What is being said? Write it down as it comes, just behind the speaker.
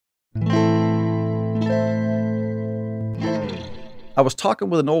I was talking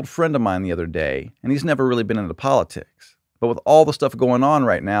with an old friend of mine the other day, and he's never really been into politics. But with all the stuff going on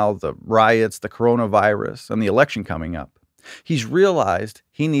right now, the riots, the coronavirus, and the election coming up, he's realized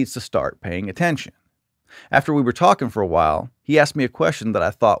he needs to start paying attention. After we were talking for a while, he asked me a question that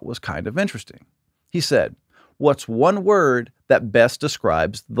I thought was kind of interesting. He said, "What's one word that best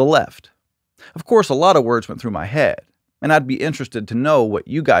describes the left?" Of course, a lot of words went through my head, and I'd be interested to know what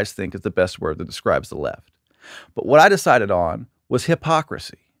you guys think is the best word that describes the left. But what I decided on was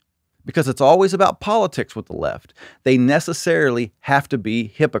hypocrisy. Because it's always about politics with the left, they necessarily have to be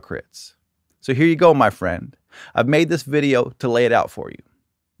hypocrites. So here you go, my friend. I've made this video to lay it out for you.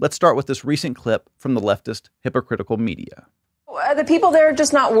 Let's start with this recent clip from the leftist hypocritical media. Are the people there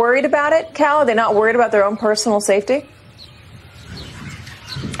just not worried about it, Cal? Are they not worried about their own personal safety?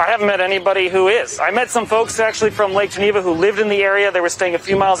 I haven't met anybody who is. I met some folks actually from Lake Geneva who lived in the area. They were staying a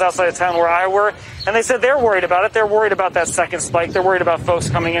few miles outside of town where I were, and they said they're worried about it. They're worried about that second spike. They're worried about folks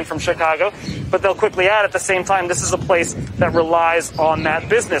coming in from Chicago. But they'll quickly add at the same time, this is a place that relies on that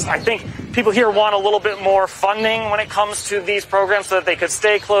business. I think people here want a little bit more funding when it comes to these programs so that they could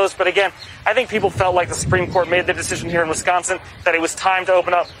stay closed. But again, I think people felt like the Supreme Court made the decision here in Wisconsin that it was time to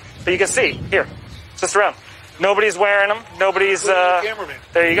open up. But you can see, here, just around. Nobody's wearing them. Nobody's, the cameraman.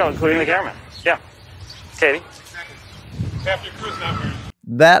 There you go, including the cameraman. Yeah. Katie? Captain Cruz not wearing.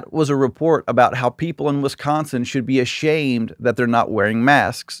 That was a report about how people in Wisconsin should be ashamed that they're not wearing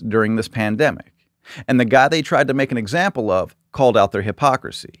masks during this pandemic. And the guy they tried to make an example of called out their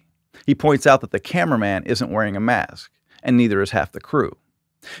hypocrisy. He points out that the cameraman isn't wearing a mask, and neither is half the crew.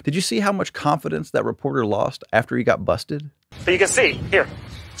 Did you see how much confidence that reporter lost after he got busted? But you can see, here,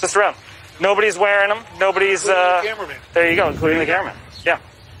 just around. Nobody's wearing them. Nobody's, the cameraman. There you go, including the cameraman. Yeah.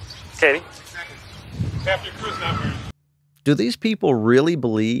 Katie? Captain Cruz not wearing. Do these people really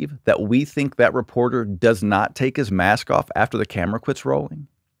believe that we think that reporter does not take his mask off after the camera quits rolling?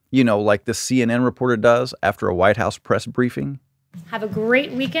 You know, like the CNN reporter does after a White House press briefing? Have a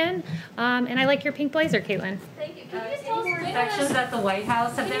great weekend, and I like your pink blazer, Caitlin. Thank you. Can you just tell us when infections at the White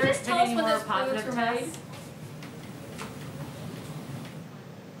House? Have there been any more positive tests?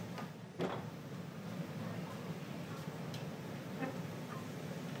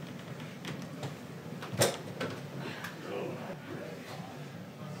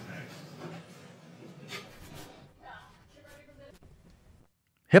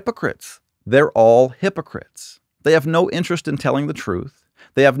 Hypocrites. They're all hypocrites. They have no interest in telling the truth.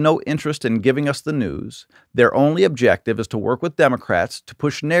 They have no interest in giving us the news. Their only objective is to work with Democrats to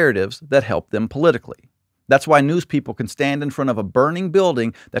push narratives that help them politically. That's why news people can stand in front of a burning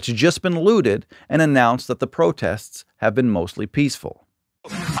building that's just been looted and announce that the protests have been mostly peaceful.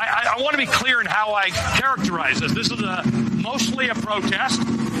 I want to be clear in how I characterize this. This is mostly a protest.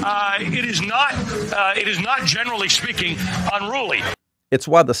 It is not, generally speaking, unruly. It's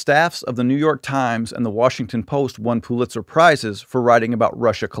why the staffs of the New York Times and the Washington Post won Pulitzer Prizes for writing about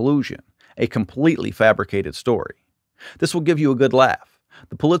Russia collusion, a completely fabricated story. This will give you a good laugh.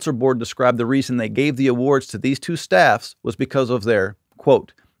 The Pulitzer Board described the reason they gave the awards to these two staffs was because of their,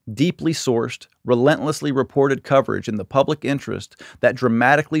 quote, deeply sourced, relentlessly reported coverage in the public interest that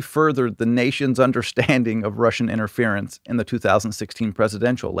dramatically furthered the nation's understanding of Russian interference in the 2016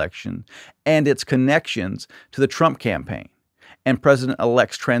 presidential election and its connections to the Trump campaign and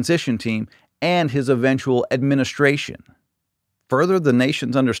President-elect's transition team and his eventual administration. Further the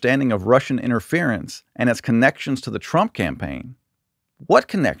nation's understanding of Russian interference and its connections to the Trump campaign. What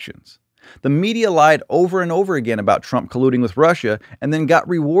connections? The media lied over and over again about Trump colluding with Russia and then got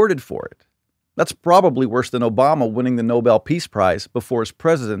rewarded for it. That's probably worse than Obama winning the Nobel Peace Prize before his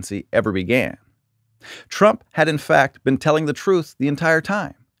presidency ever began. Trump had in fact been telling the truth the entire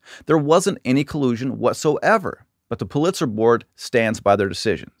time. There wasn't any collusion whatsoever. But the Pulitzer Board stands by their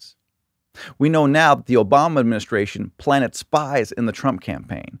decisions. We know now that the Obama administration planted spies in the Trump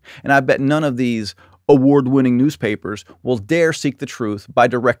campaign, and I bet none of these award-winning newspapers will dare seek the truth by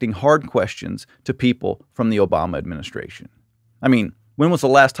directing hard questions to people from the Obama administration. I mean, when was the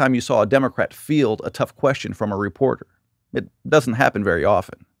last time you saw a Democrat field a tough question from a reporter? It doesn't happen very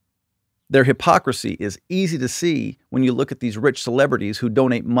often. Their hypocrisy is easy to see when you look at these rich celebrities who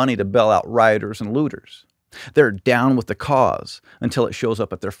donate money to bail out rioters and looters. They're down with the cause until it shows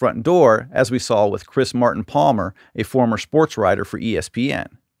up at their front door, as we saw with Chris Martin Palmer, a former sports writer for ESPN.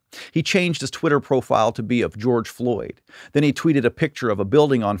 He changed his Twitter profile to be of George Floyd. Then he tweeted a picture of a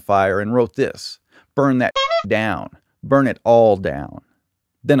building on fire and wrote this, "Burn that down. Burn it all down."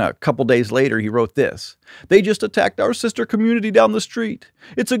 Then a couple days later, he wrote this: "They just attacked our sister community down the street.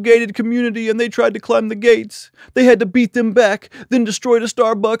 It's a gated community and they tried to climb the gates. They had to beat them back, then destroyed a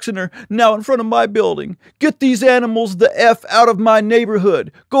Starbucks and are now in front of my building. Get these animals the F out of my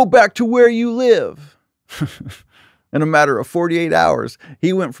neighborhood. Go back to where you live." In a matter of 48 hours,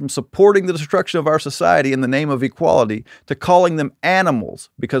 he went from supporting the destruction of our society in the name of equality to calling them animals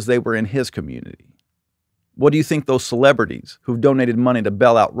because they were in his community. What do you think those celebrities who've donated money to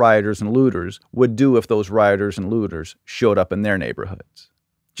bail out rioters and looters would do if those rioters and looters showed up in their neighborhoods?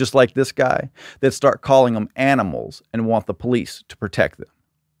 Just like this guy, they'd start calling them animals and want the police to protect them.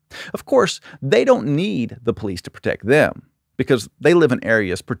 Of course, they don't need the police to protect them because they live in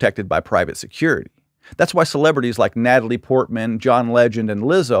areas protected by private security. That's why celebrities like Natalie Portman, John Legend, and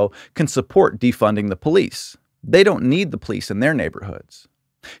Lizzo can support defunding the police. They don't need the police in their neighborhoods.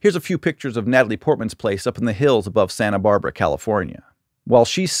 Here's a few pictures of Natalie Portman's place up in the hills above Santa Barbara, California. While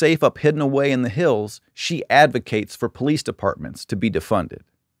she's safe up hidden away in the hills, she advocates for police departments to be defunded.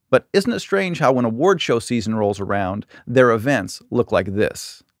 But isn't it strange how when award show season rolls around, their events look like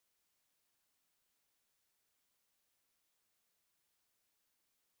this?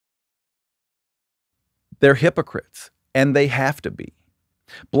 They're hypocrites, and they have to be.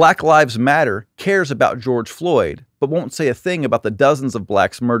 Black Lives Matter cares about George Floyd, but won't say a thing about the dozens of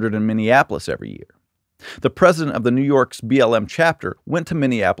blacks murdered in Minneapolis every year. The president of the New York's BLM chapter went to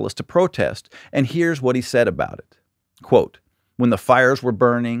Minneapolis to protest, and here's what he said about it. Quote, "When the fires were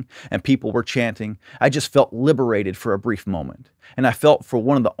burning and people were chanting, I just felt liberated for a brief moment, and I felt for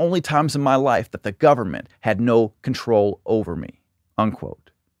one of the only times in my life that the government had no control over me." Unquote.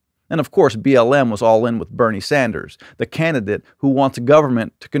 And of course, BLM was all in with Bernie Sanders, the candidate who wants a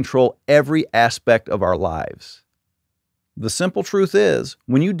government to control every aspect of our lives. The simple truth is,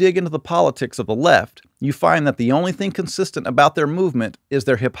 when you dig into the politics of the left, you find that the only thing consistent about their movement is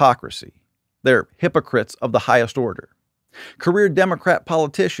their hypocrisy. They're hypocrites of the highest order. Career Democrat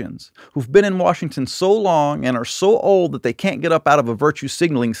politicians who've been in Washington so long and are so old that they can't get up out of a virtue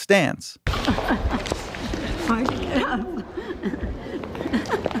signaling stance. Hard to get up.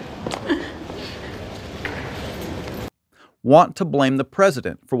 Want to blame the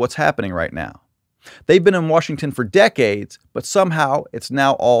president for what's happening right now. They've been in Washington for decades, but somehow it's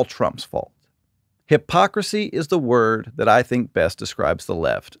now all Trump's fault. Hypocrisy is the word that I think best describes the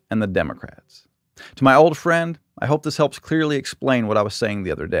left and the Democrats. To my old friend, I hope this helps clearly explain what I was saying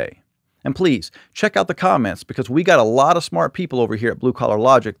the other day. And please, check out the comments because we got a lot of smart people over here at Blue Collar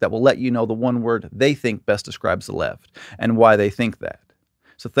Logic that will let you know the one word they think best describes the left and why they think that.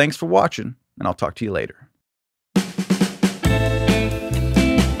 So thanks for watching, and I'll talk to you later.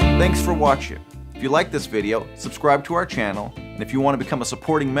 Thanks for watching. If you like this video, subscribe to our channel, and if you want to become a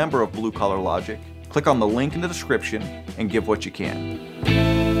supporting member of Blue Collar Logic, click on the link in the description and give what you can.